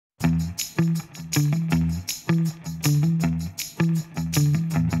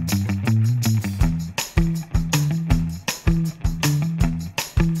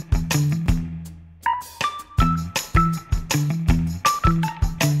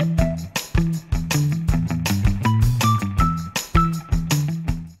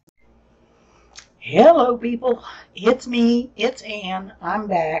people, it's me, it's Anne. I'm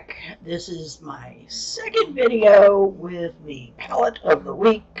back. This is my second video with the palette of the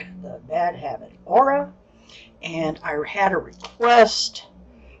week, the Bad Habit Aura, and I had a request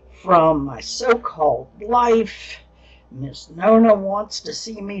from my so-called life. Miss Nona wants to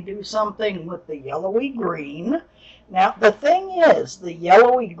see me do something with the yellowy green. Now the thing is, the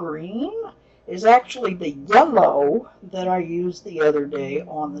yellowy green is actually the yellow that I used the other day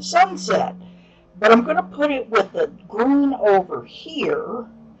on the sunset. But I'm going to put it with the green over here,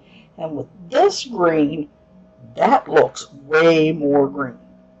 and with this green, that looks way more green.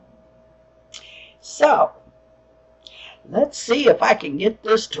 So, let's see if I can get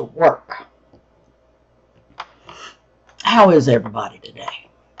this to work. How is everybody today?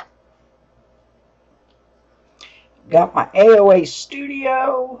 Got my AOA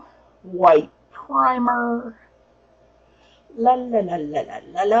Studio white primer. La la la la la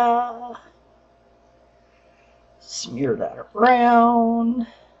la la. Smear that around.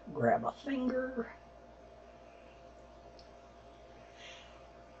 Grab a finger.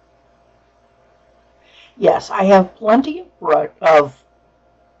 Yes, I have plenty of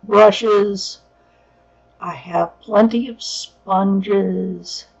brushes. I have plenty of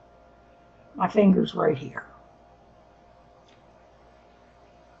sponges. My finger's right here.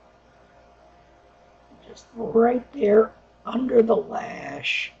 Just right there under the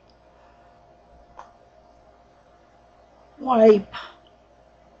lash. Wipe.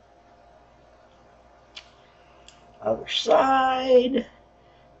 Other side.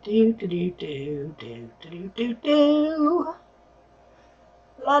 Do do do do do do do do.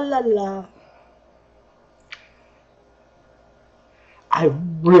 La la la. I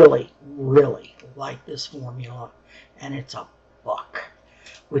really, really like this formula, and it's a buck,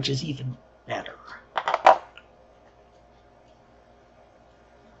 which is even better.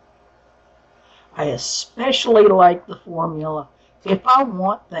 I especially like the formula if I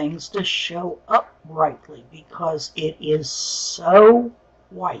want things to show up brightly, because it is so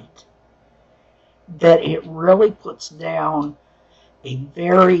white that it really puts down a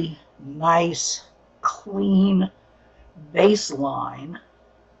very nice, clean baseline.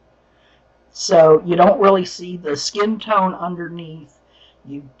 So you don't really see the skin tone underneath.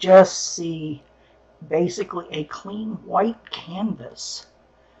 You just see basically a clean white canvas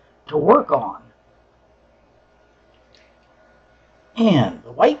to work on. And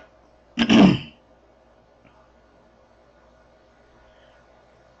the white.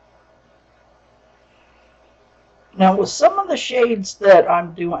 Now with some of the shades that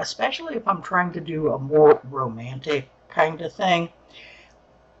I'm doing, especially if I'm trying to do a more romantic kind of thing,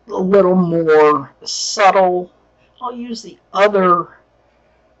 a little more subtle, I'll use the other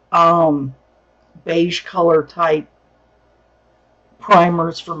beige color type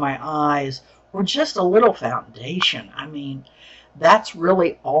primers for my eyes, or just a little foundation. I mean, that's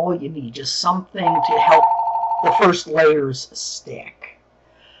really all you need, just something to help the first layers stick.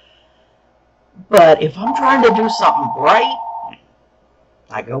 But if I'm trying to do something bright,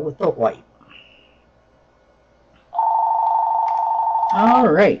 I go with the white. All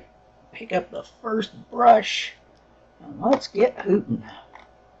right, pick up the first brush and let's get hooting.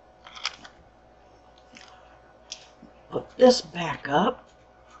 Put this back up.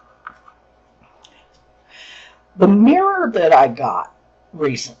 The mirror that I got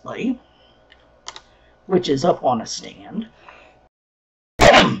recently, which is up on a stand,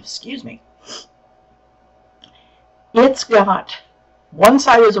 excuse me, it's got one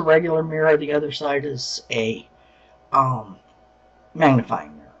side is a regular mirror, the other side is a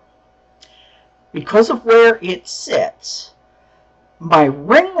magnifying mirror. Because of where it sits, my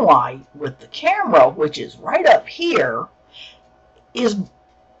ring light with the camera, which is right up here, is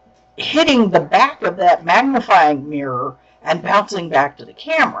hitting the back of that magnifying mirror and bouncing back to the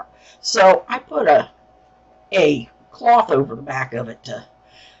camera. So I put a cloth over the back of it to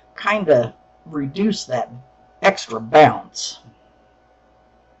kind of reduce that extra bounce.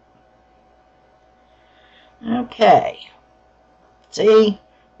 Okay. See,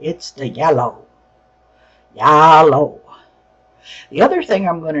 it's the yellow. Yellow. The other thing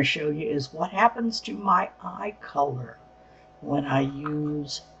I'm going to show you is what happens to my eye color when I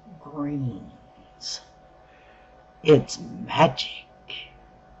use greens. It's magic.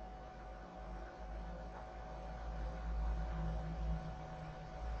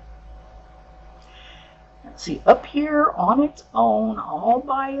 See, up here on its own, all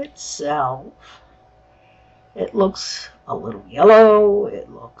by itself, it looks a little yellow,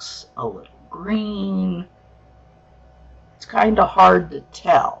 it looks a little green. It's kind of hard to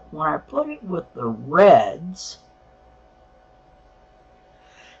tell. When I put it with the reds,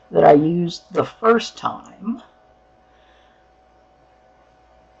 that I used the first time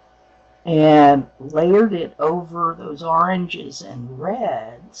and layered it over those oranges and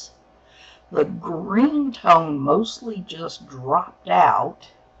reds, the green tone mostly just dropped out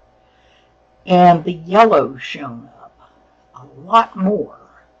and the yellow shone up a lot more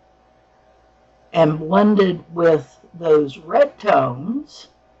and blended with those red tones.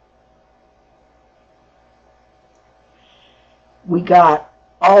 We got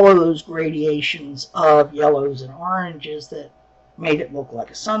all of those gradations of yellows and oranges that made it look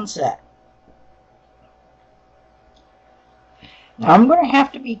like a sunset. Now I'm going to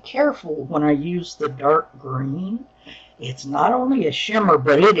have to be careful when I use the dark green. It's not only a shimmer,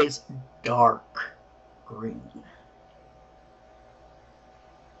 but it is dark green.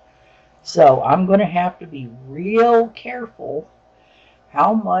 So I'm going to have to be real careful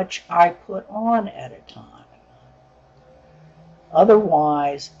how much I put on at a time.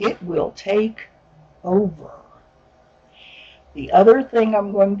 Otherwise, it will take over. The other thing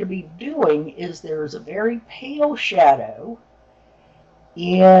I'm going to be doing is there's a very pale shadow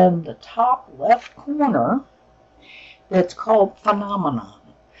in the top left corner that's called Phenomenon.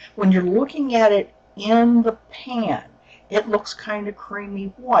 When you're looking at it in the pan, it looks kind of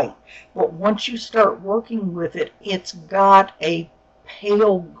creamy white, but once you start working with it, it's got a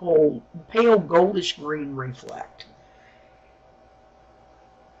pale goldish green reflect.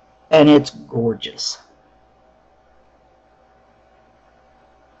 And it's gorgeous.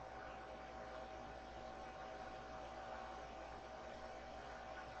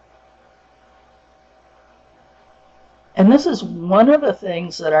 And this is one of the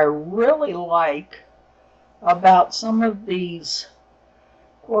things that I really like about some of these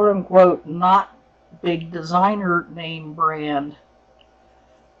quote-unquote not big designer name brand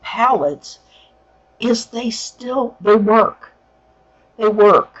palettes is they work. They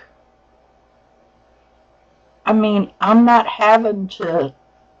work. I mean, I'm not having to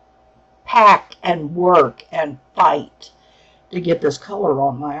pack and work and fight to get this color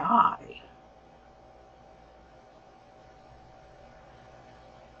on my eye.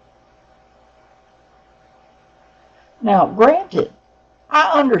 Now, granted,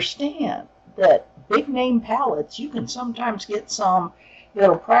 I understand that big name palettes, you can sometimes get some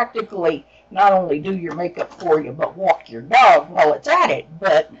that'll practically not only do your makeup for you, but walk your dog while it's at it.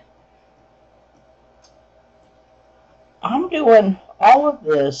 But I'm doing all of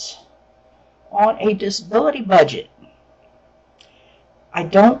this on a disability budget. I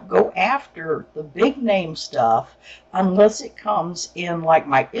don't go after the big name stuff unless it comes in like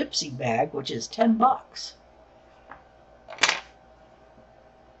my Ipsy bag, which is $10.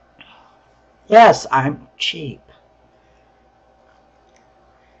 Yes, I'm cheap.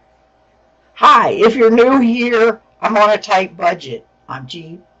 Hi, if you're new here, I'm on a tight budget. I'm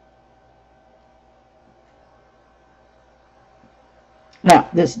cheap. Now,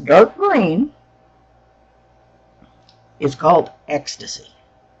 this dark green is called Ecstasy.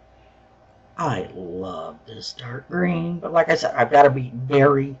 I love this dark green, but like I said, I've got to be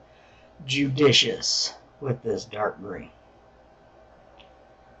very judicious with this dark green.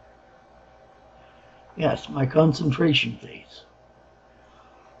 Yes, my concentration phase.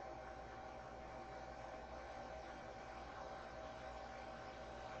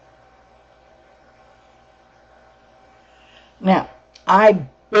 Now, I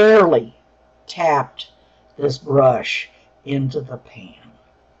barely tapped this brush into the pan.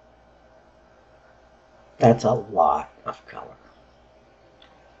 That's a lot of color.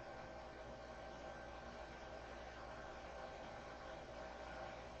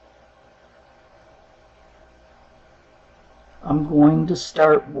 I'm going to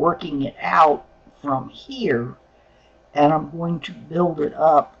start working it out from here, and I'm going to build it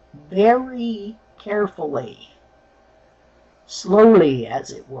up very carefully, slowly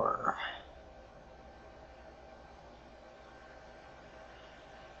as it were.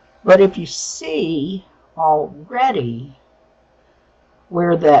 But if you see already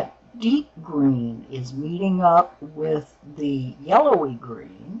where that deep green is meeting up with the yellowy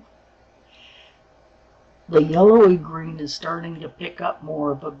green, the yellowy green is starting to pick up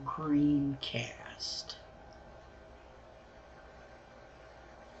more of a green cast.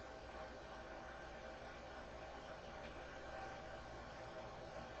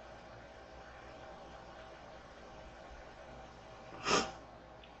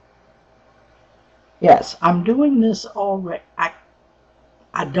 Yes, I'm doing this already. I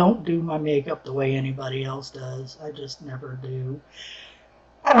don't do my makeup the way anybody else does. I just never do.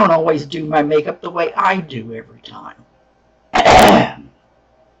 I don't always do my makeup the way I do every time. I'm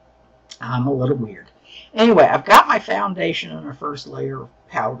a little weird. Anyway, I've got my foundation and a first layer of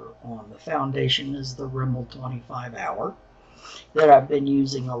powder on. The foundation is the Rimmel 25 Hour that I've been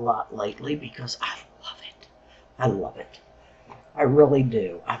using a lot lately because I love it. I love it. I really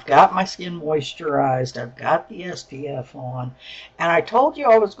do. I've got my skin moisturized. I've got the SPF on. And I told you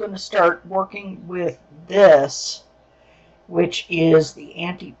I was going to start working with this, which is the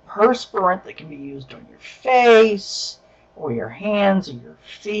antiperspirant that can be used on your face or your hands or your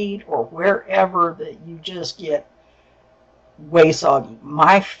feet or wherever that you just get way soggy.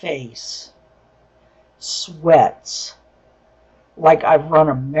 My face sweats like I've run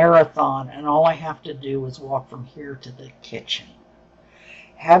a marathon and all I have to do is walk from here to the kitchen.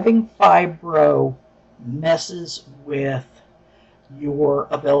 Having fibro messes with your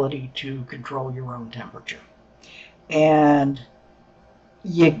ability to control your own temperature. And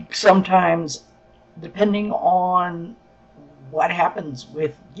you sometimes, depending on what happens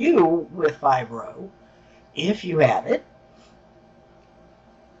with you with fibro, if you have it,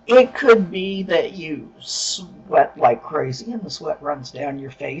 it could be that you sweat like crazy and the sweat runs down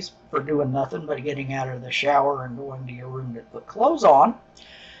your face for doing nothing but getting out of the shower and going to your room to put clothes on,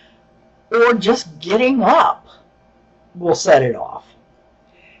 or just getting up will set it off.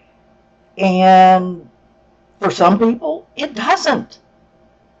 And for some people, it doesn't.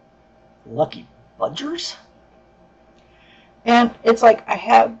 Lucky budgers. And it's like I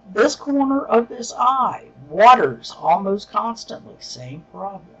have this corner of this eye waters almost constantly. Same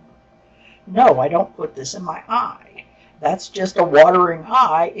problem. No, I don't put this in my eye. That's just a watering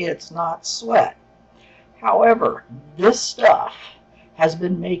eye. It's not sweat. However, this stuff has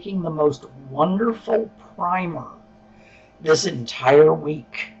been making the most wonderful primer this entire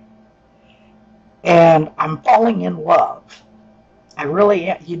week. And I'm falling in love. I really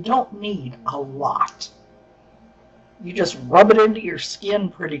am. You don't need a lot. You just rub it into your skin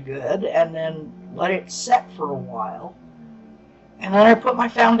pretty good and then let it set for a while. And then I put my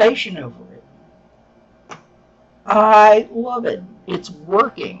foundation over it. I love it. It's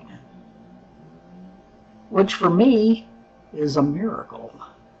working. Which for me is a miracle.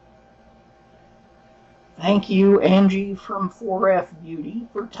 Thank you, Angie from 4F Beauty,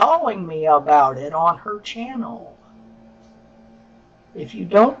 for telling me about it on her channel. If you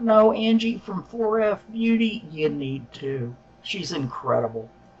don't know Angie from 4F Beauty, you need to. She's incredible.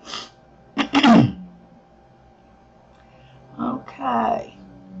 Okay.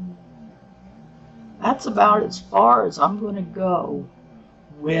 That's about as far as I'm going to go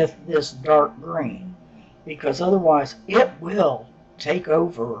with this dark green, because otherwise it will take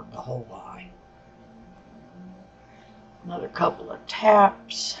over the whole eye. Another couple of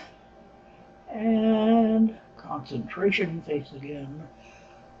taps and concentration, face again.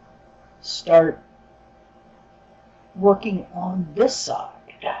 Start working on this side.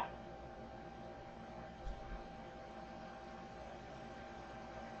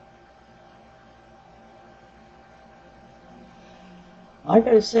 Like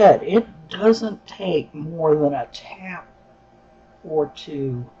I said, it doesn't take more than a tap or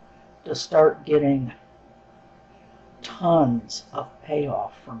two to start getting tons of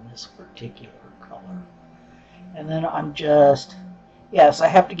payoff from this particular color. And then I'm just, yes, I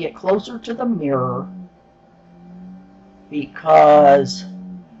have to get closer to the mirror because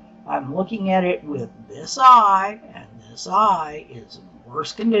I'm looking at it with this eye, and this eye is in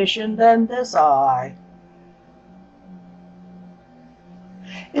worse condition than this eye.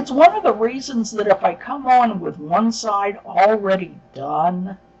 It's one of the reasons that if I come on with one side already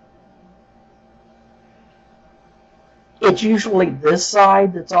done, it's usually this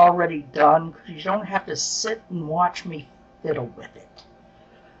side that's already done, because you don't have to sit and watch me fiddle with it.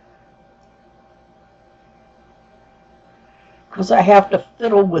 Because I have to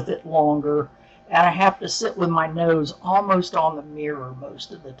fiddle with it longer, and I have to sit with my nose almost on the mirror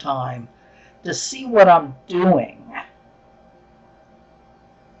most of the time to see what I'm doing.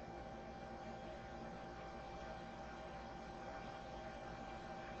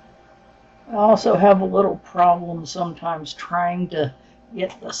 I also have a little problem sometimes trying to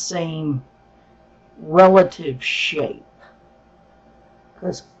get the same relative shape,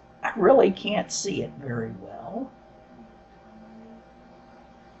 because I really can't see it very well.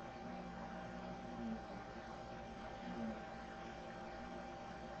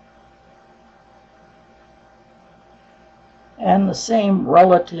 And the same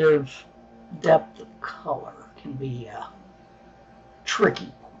relative depth of color can be a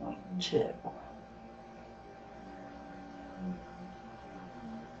tricky point too.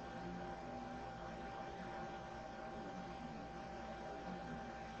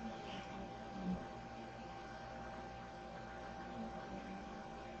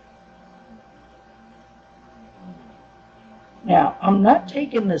 Now, I'm not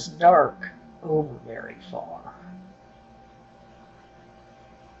taking this dark over very far.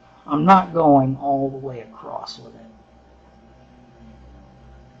 I'm not going all the way across with it.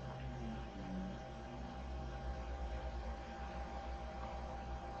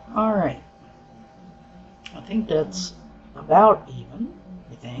 All right. I think that's about even,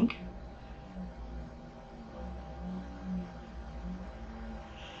 I think.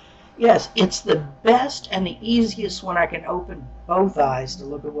 Yes, it's the best and the easiest when I can open both eyes to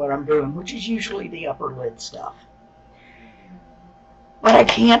look at what I'm doing, which is usually the upper lid stuff. But I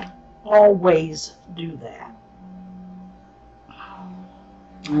can't always do that.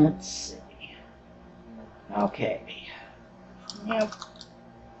 Let's see. Okay. Yep.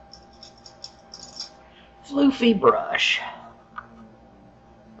 Floofy brush.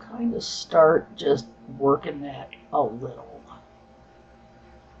 Kind of start just working that a little.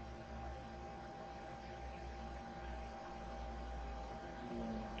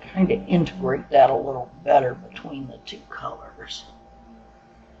 Kind of integrate that a little better between the two colors.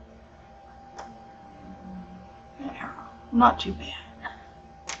 There, not too bad.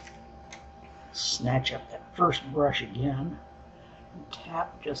 Snatch up that first brush again and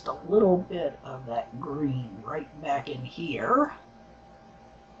tap just a little bit of that green right back in here.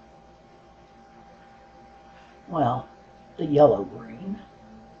 Well, the yellow-green.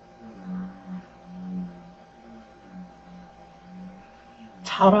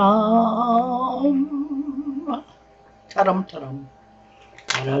 Ta-dum! Ta-dum, ta-dum.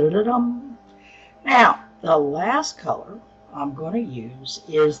 Ta-da-da-dum. Now, the last color I'm going to use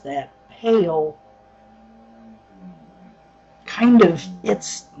is that pale kind of,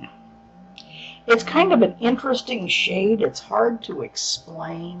 it's kind of an interesting shade. It's hard to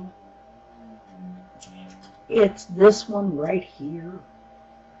explain. It's this one right here.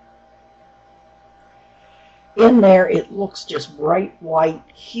 In there, it looks just bright white.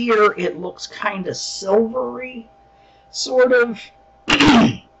 Here, it looks kind of silvery, sort of,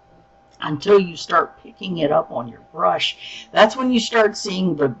 until you start picking it up on your brush. That's when you start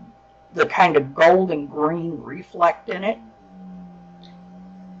seeing the kind of gold and green reflect in it.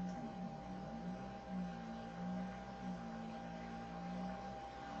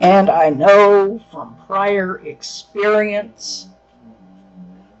 And I know from prior experience,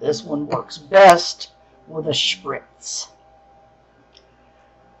 this one works best with a spritz.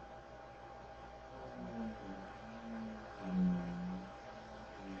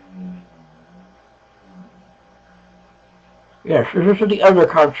 Yes, this is the other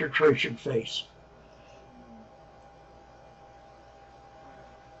concentration phase.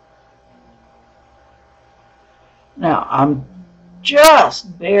 Now, I'm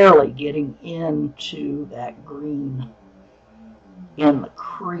just barely getting into that green in the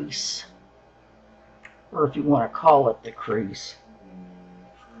crease, or if you want to call it the crease.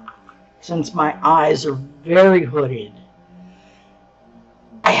 Since my eyes are very hooded,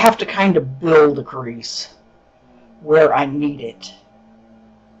 I have to kind of build a crease where I need it.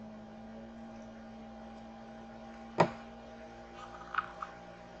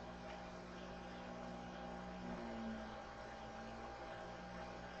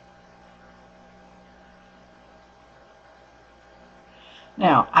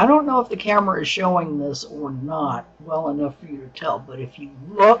 Now, I don't know if the camera is showing this or not well enough for you to tell, but if you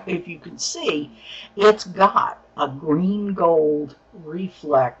look, if you can see, it's got a green gold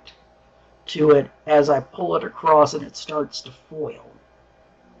reflect to it as I pull it across and it starts to foil.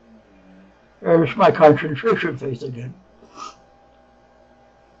 There's my concentration phase again.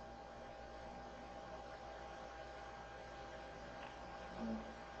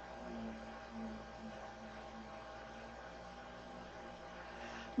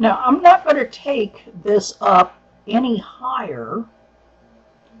 Now, I'm not going to take this up any higher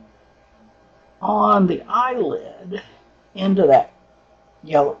on the eyelid into that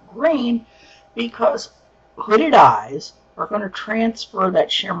yellow-green because hooded eyes are going to transfer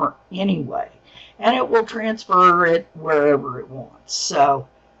that shimmer anyway, and it will transfer it wherever it wants. So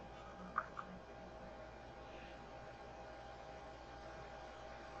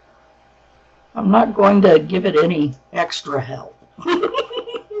I'm not going to give it any extra help.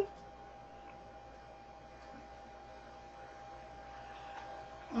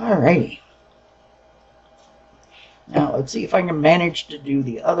 Alrighty. Now let's see if I can manage to do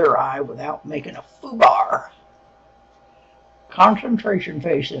the other eye without making a foobar. Concentration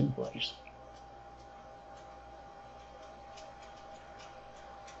face in place.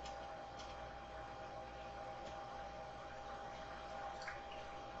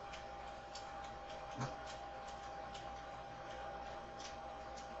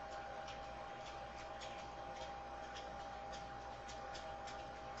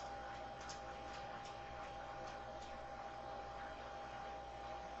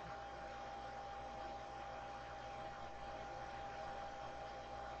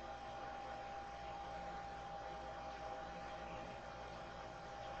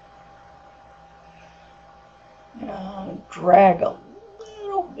 Drag a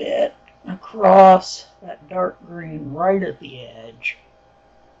little bit across that dark green right at the edge.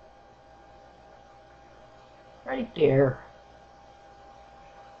 Right there.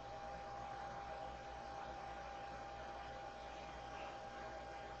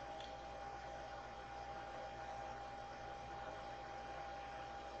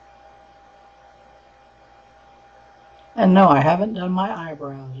 And no, I haven't done my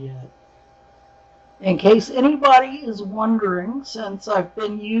eyebrows yet. In case anybody is wondering, since I've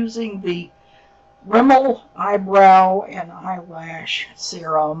been using the Rimmel eyebrow and eyelash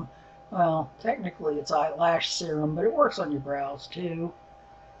serum, well, technically it's eyelash serum, but it works on your brows too.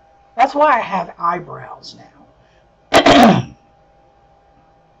 That's why I have eyebrows now.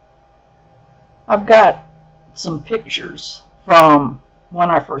 I've got some pictures from when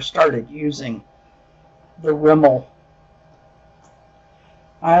I first started using the Rimmel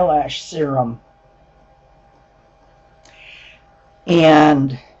eyelash serum.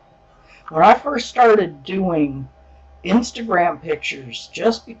 And when I first started doing Instagram pictures,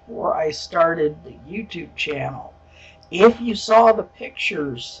 just before I started the YouTube channel, if you saw the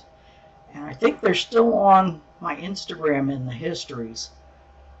pictures, and I think they're still on my Instagram in the histories,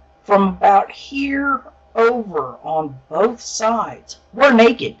 from about here over on both sides, we're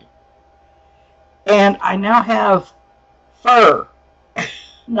naked. And I now have fur.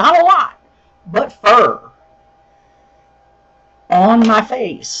 Not a lot, but fur on my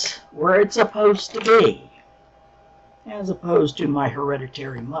face where it's supposed to be, as opposed to my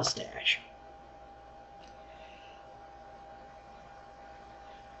hereditary mustache.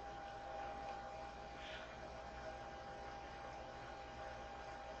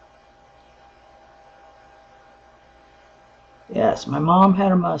 Yes, my mom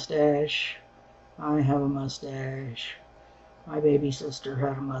had a mustache. I have a mustache. My baby sister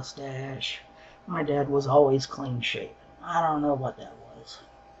had a mustache. My dad was always clean shaven. I don't know what that was.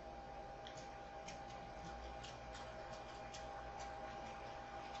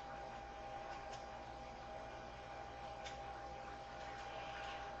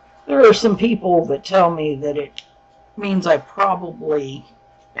 There are some people that tell me that it means I probably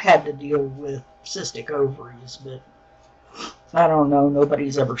had to deal with cystic ovaries, but I don't know.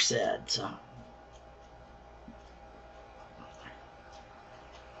 Nobody's ever said, so.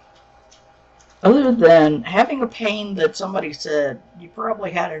 Other than having a pain that somebody said, you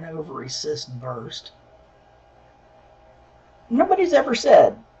probably had an ovary cyst burst, nobody's ever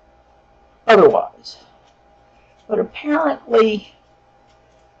said otherwise. But apparently,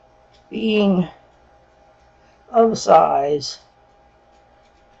 being of size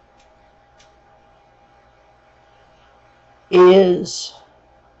is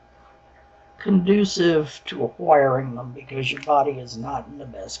conducive to acquiring them because your body is not in the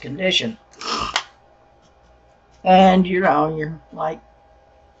best condition. And you know, you're like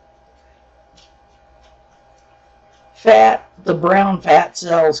fat, the brown fat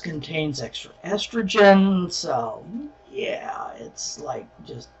cells contains extra estrogen, so yeah, it's like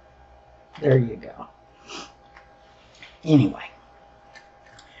just, there you go. Anyway,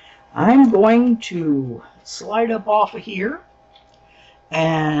 I'm going to slide up off of here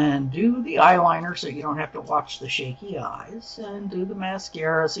and do the eyeliner so you don't have to watch the shaky eyes, and do the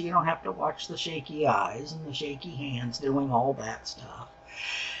mascara so you don't have to watch the shaky eyes and the shaky hands doing all that stuff.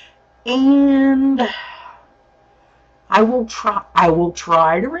 And I will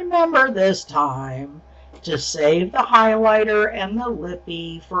try to remember this time to save the highlighter and the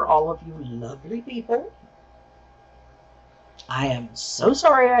lippy for all of you lovely people. I am so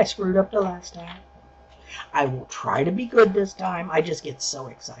sorry I screwed up the last time. I will try to be good this time. I just get so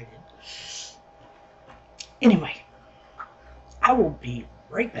excited. Anyway, I will be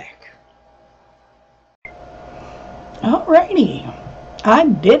right back. Alrighty, I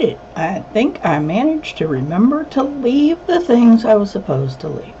did it. I think I managed to remember to leave the things I was supposed to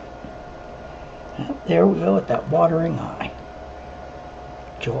leave. There we go with that watering eye.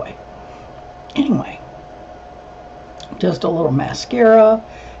 Joy. Anyway, just a little mascara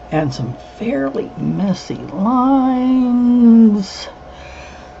and some fairly messy lines.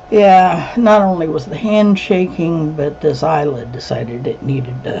 Yeah, not only was the hand shaking, but this eyelid decided it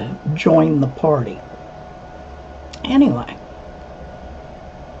needed to join the party. Anyway,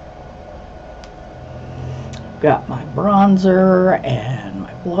 got my bronzer and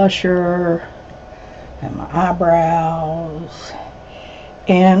my blusher and my eyebrows.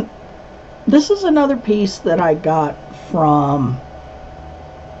 And this is another piece that I got from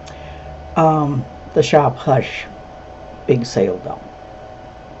the Shop Hush Big Sale Dome.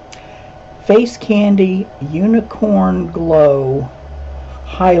 Face Candy Unicorn Glow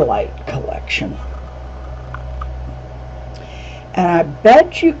Highlight Collection. And I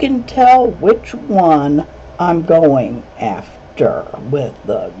bet you can tell which one I'm going after with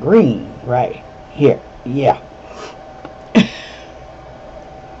the green right here. Yeah.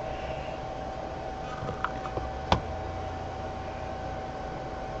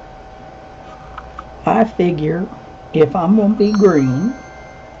 I figure if I'm going to be green,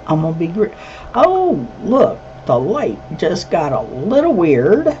 I'm going to be green. Oh, look, the light just got a little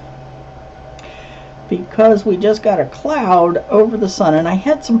weird because we just got a cloud over the sun, and I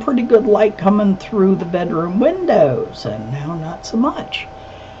had some pretty good light coming through the bedroom windows, and now not so much.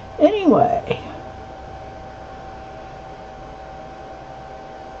 Anyway,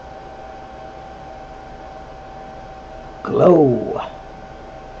 glow.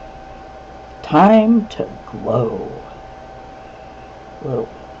 Time to glow. A little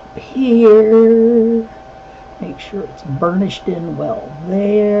up here. Make sure it's burnished in well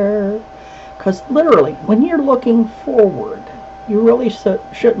there. Because literally, when you're looking forward, you really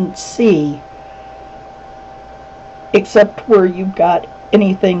shouldn't see except where you've got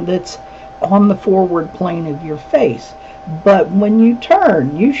anything that's on the forward plane of your face. But when you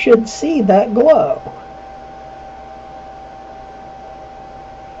turn, you should see that glow.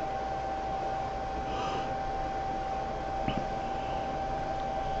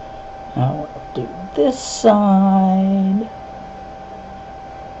 Now we'll do this side.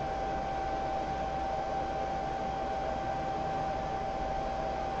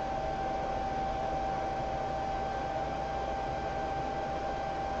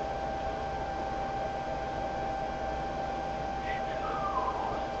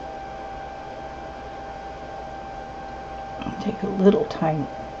 Take a little tiny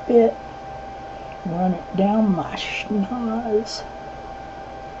bit, run it down my schnoz.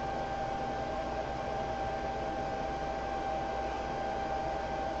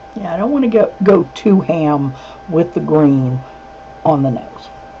 Yeah, I don't want to go too ham with the green on the nose.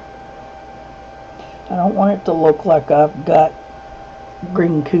 I don't want it to look like I've got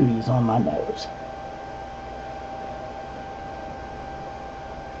green cooties on my nose.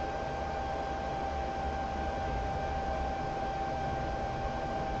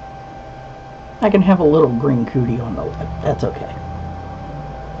 I can have a little green cootie on the lip. That's okay.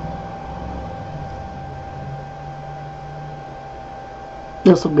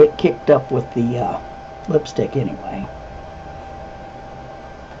 This will get kicked up with the lipstick anyway.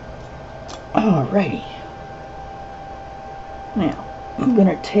 Alrighty. Now, I'm going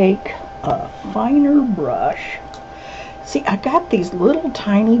to take a finer brush. See, I got these little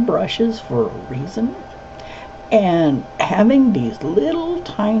tiny brushes for a reason. And having these little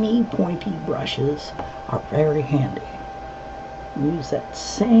tiny pointy brushes are very handy. Use that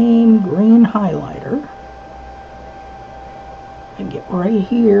same green highlighter and get right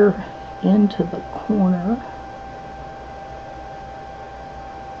here into the corner.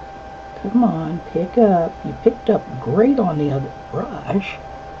 Come on, pick up. You picked up great on the other brush.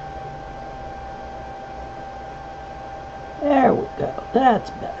 There we go. That's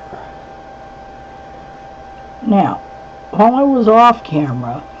better. Now, while I was off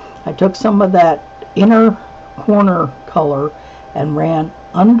camera, I took some of that inner corner color and ran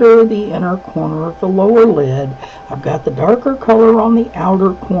under the inner corner of the lower lid. I've got the darker color on the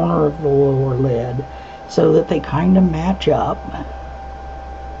outer corner of the lower lid so that they kind of match up.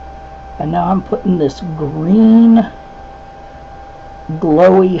 And now I'm putting this green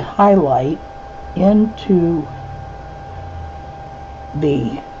glowy highlight into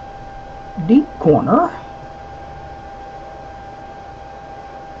the deep corner.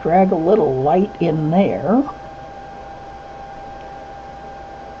 Drag a little light in there.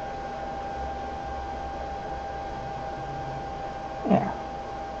 There.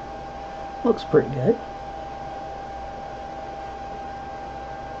 Looks pretty good.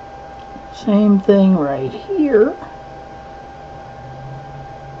 Same thing right here.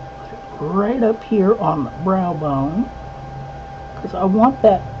 Put it right up here on the brow bone, because I want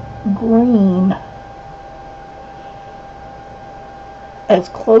that green as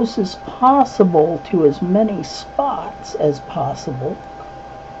close as possible to as many spots as possible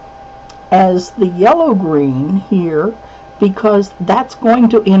as the yellow-green here, because that's going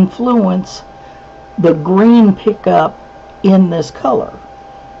to influence the green pickup in this color.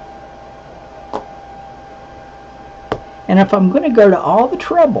 And if I'm going to go to all the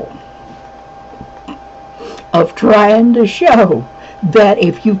trouble of trying to show that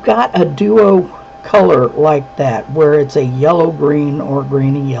if you've got a duo color like that, where it's a yellow-green or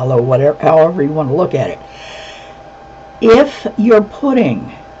green and yellow, whatever, however you want to look at it, if you're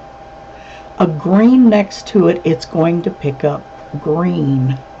putting a green next to it, it's going to pick up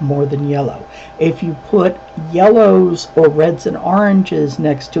green more than yellow. If you put yellows or reds and oranges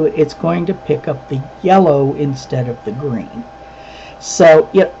next to it, it's going to pick up the yellow instead of the green. So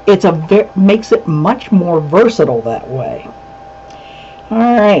it makes it much more versatile that way. All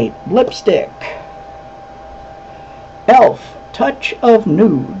right, lipstick. Elf Touch of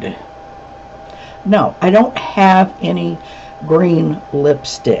Nude. No, I don't have any green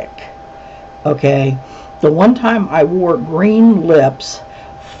lipstick. Okay, the one time I wore green lips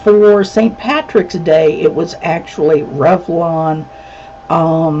for St. Patrick's Day, it was actually Revlon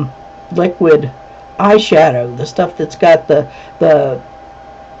liquid eyeshadow, the stuff that's got the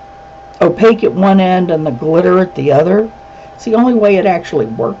opaque at one end and the glitter at the other. It's the only way it actually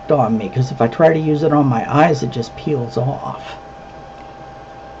worked on me, because if I try to use it on my eyes, it just peels off.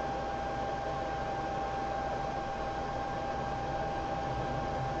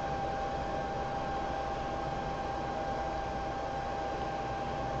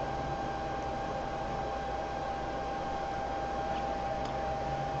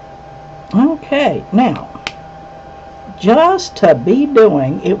 Okay, now, just to be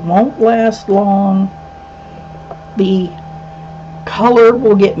doing, it won't last long. The color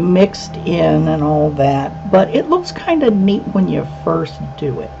will get mixed in and all that, but it looks kind of neat when you first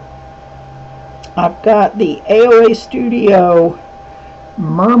do it. I've got the AOA Studio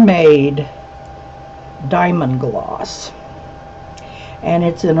Mermaid Diamond Gloss, and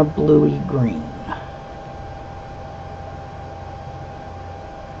it's in a bluey green.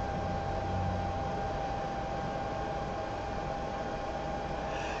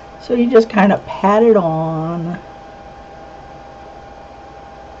 So you just kind of pat it on.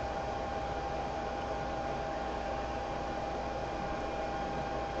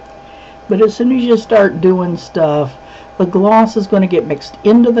 But as soon as you start doing stuff, the gloss is going to get mixed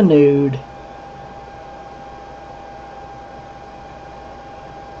into the nude.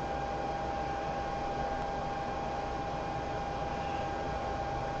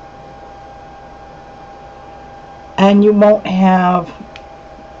 And you won't have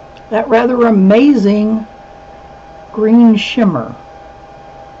that rather amazing green shimmer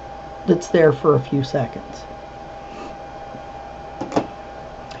that's there for a few seconds.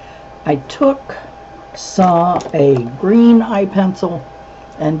 I took a green eye pencil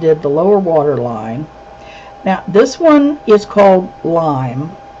and did the lower waterline. Now this one is called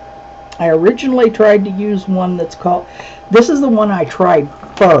Lime. I originally tried to use one that's called, this is the one I tried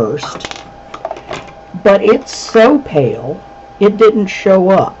first, but it's so pale it didn't show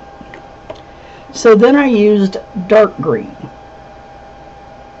up. So then I used dark green.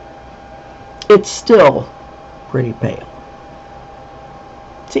 It's still pretty pale.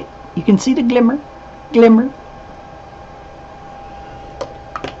 See, you can see the glimmer.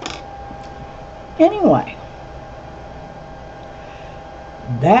 Anyway,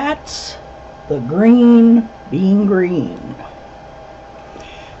 that's the green being green.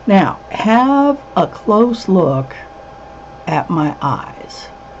 Now, have a close look at my eyes.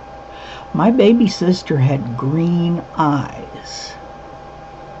 My baby sister had green eyes.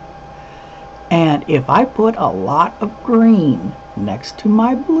 And if I put a lot of green next to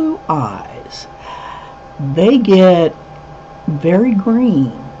my blue eyes, they get very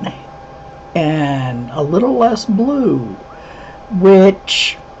green and a little less blue,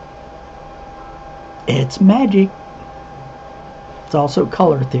 which, it's magic. It's also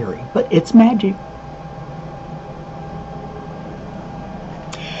color theory, but it's magic.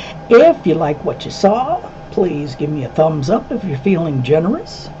 If you like what you saw, please give me a thumbs up if you're feeling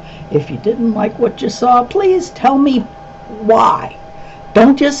generous. If you didn't like what you saw, please tell me why.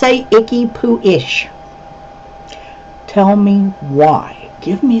 Don't just say icky poo-ish. Tell me why.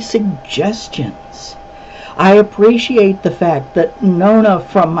 Give me suggestions. I appreciate the fact that Nona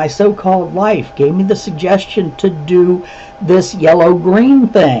from My So-Called Life gave me the suggestion to do this yellow-green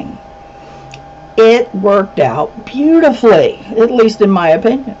thing. It worked out beautifully, at least in my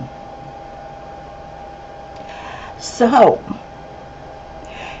opinion. So,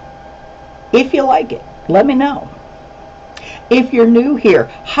 if you like it, let me know. If you're new here,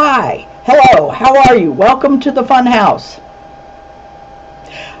 hi, hello, how are you? Welcome to the fun house.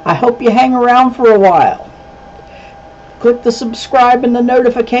 I hope you hang around for a while. Click the subscribe and the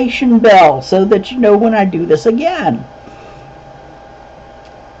notification bell so that you know when I do this again.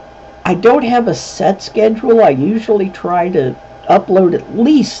 I don't have a set schedule. I usually try to upload at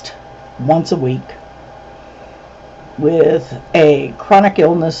least once a week. With a chronic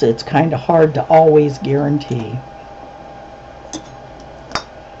illness, it's kind of hard to always guarantee.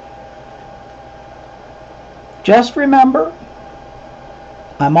 Just remember,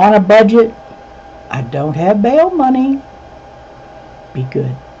 I'm on a budget. I don't have bail money. Be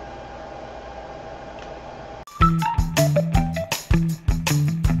good.